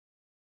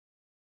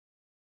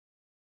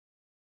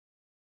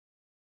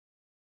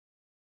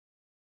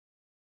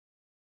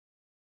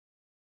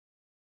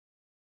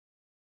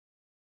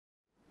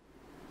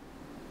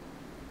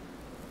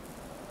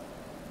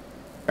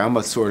I'm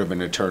a sort of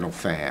an eternal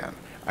fan.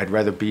 I'd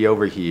rather be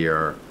over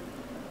here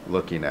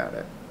looking at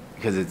it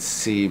because it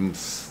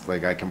seems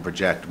like I can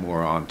project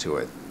more onto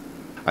it.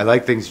 I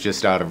like things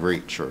just out of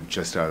reach or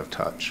just out of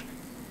touch.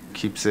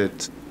 Keeps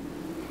it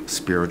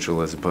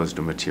spiritual as opposed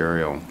to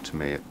material to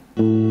me.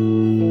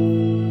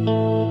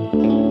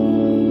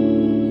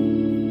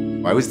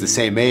 I was the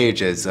same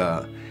age as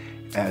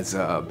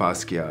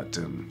Basquiat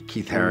and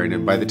Keith Haring,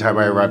 and by the time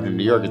I arrived in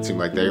New York, it seemed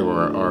like they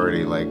were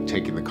already like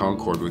taking the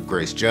Concorde with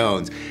Grace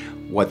Jones.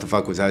 What the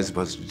fuck was I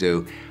supposed to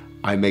do?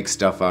 I make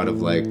stuff out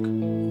of like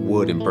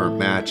wood and burnt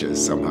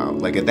matches somehow.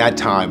 Like at that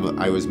time,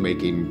 I was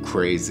making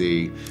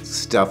crazy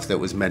stuff that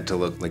was meant to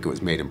look like it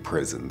was made in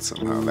prison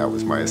somehow. That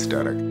was my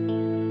aesthetic.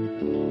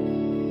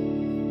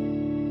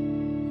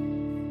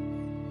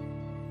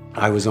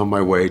 I was on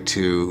my way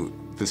to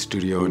the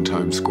studio in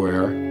Times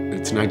Square.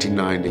 It's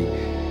 1990,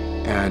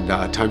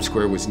 and Times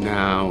Square was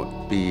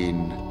now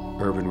being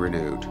urban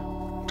renewed.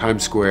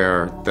 Times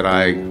Square that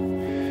I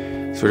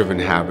sort of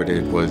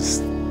inhabited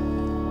was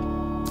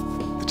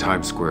the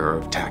Times Square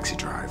of Taxi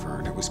Driver,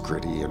 and it was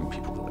gritty and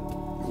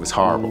it was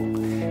horrible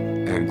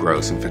and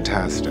gross and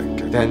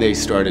fantastic. Then they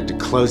started to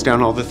close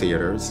down all the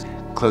theaters,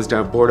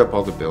 board up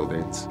all the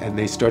buildings, and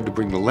they started to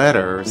bring the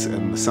letters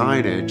and the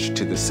signage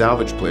to the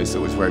salvage place that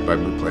was right by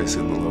my place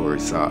in the Lower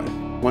East Side.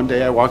 One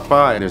day I walked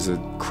by and there's a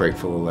crate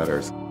full of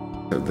letters.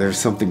 There's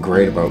something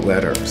great about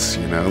letters,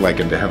 you know, like,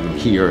 and to have them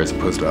here as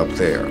opposed to up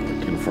there,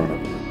 like in front of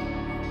me.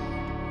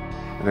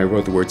 And I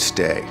wrote the word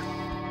stay.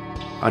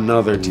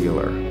 Another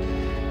dealer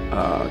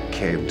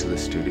came to the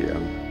studio,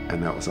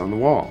 and that was on the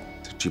wall.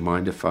 Do you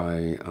mind if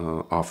I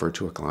offer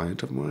to a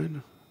client of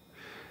mine?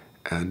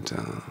 And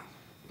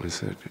I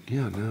said,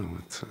 yeah, no,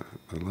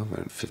 I love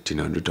it.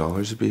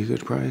 $1,500 would be a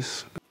good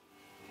price.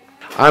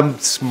 I'm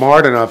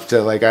smart enough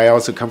to, like, I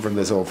also come from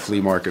this old flea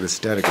market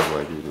aesthetic of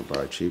like, you can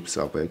buy cheap,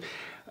 sell big.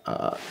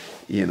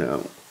 You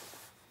know,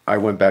 I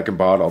went back and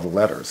bought all the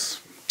letters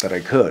that I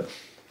could.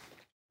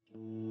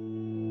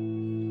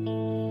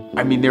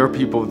 I mean, there are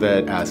people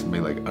that ask me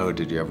like, oh,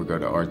 did you ever go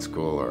to art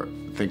school, or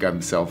think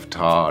I'm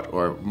self-taught,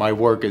 or my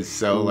work is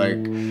so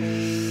like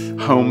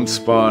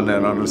homespun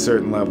and on a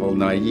certain level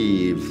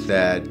naive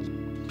that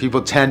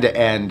people tend to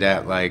end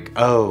at like,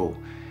 oh,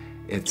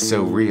 it's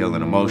so real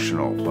and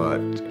emotional.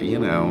 But, you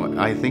know,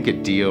 I think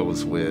it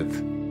deals with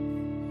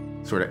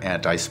sort of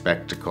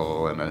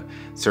anti-spectacle and a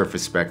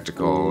surface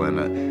spectacle and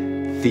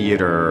a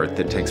theater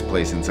that takes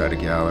place inside a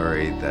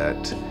gallery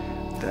that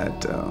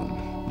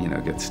you know,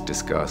 gets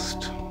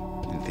discussed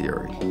in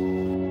theory.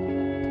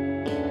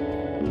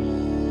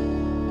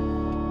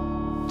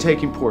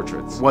 Taking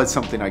portraits was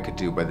something I could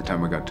do by the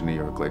time I got to New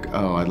York. Like,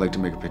 oh, I'd like to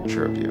make a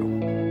picture of you.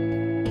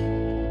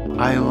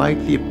 I like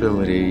the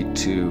ability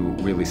to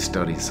really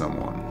study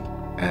someone.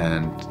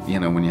 And, you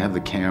know, when you have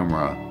the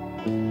camera,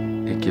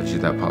 it gives you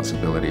that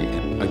possibility.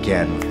 And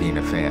again, with being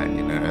a fan,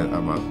 you know,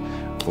 I'm a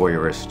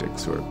voyeuristic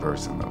sort of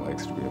person that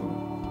likes to be able to,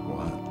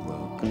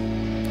 look.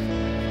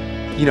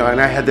 You know,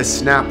 and I had this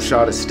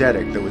snapshot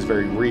aesthetic that was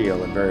very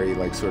real and very,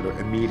 like, sort of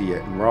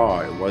immediate and raw.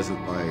 It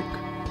wasn't like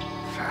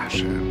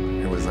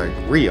fashion. It was like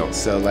real.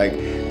 So like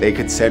they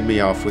could send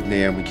me off with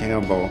Naomi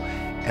Campbell,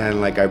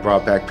 and like I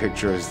brought back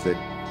pictures that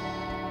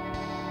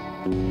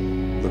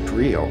looked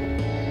real.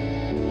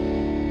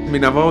 I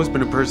mean, I've always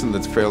been a person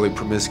that's fairly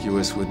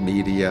promiscuous with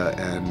media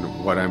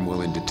and what I'm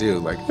willing to do.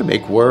 Like, I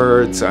make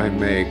words, I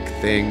make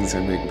things,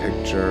 I make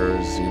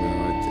pictures, you know.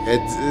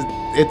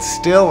 It's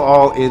still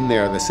all in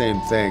there, the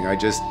same thing. I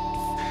just,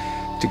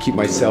 to keep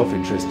myself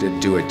interested,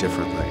 do it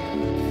differently.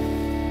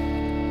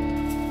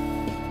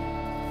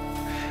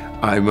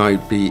 I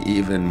might be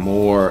even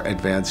more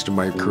advanced in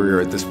my career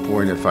at this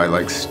point if I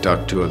like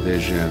stuck to a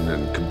vision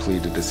and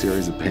completed a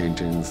series of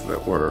paintings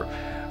that were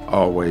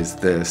always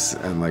this,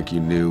 and like you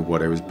knew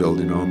what I was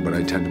building on. But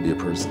I tend to be a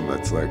person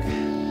that's like,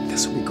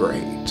 this will be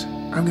great,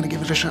 I'm gonna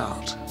give it a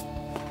shot.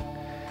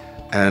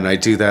 And I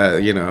do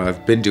that, you know,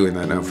 I've been doing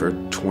that now for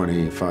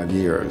 25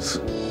 years.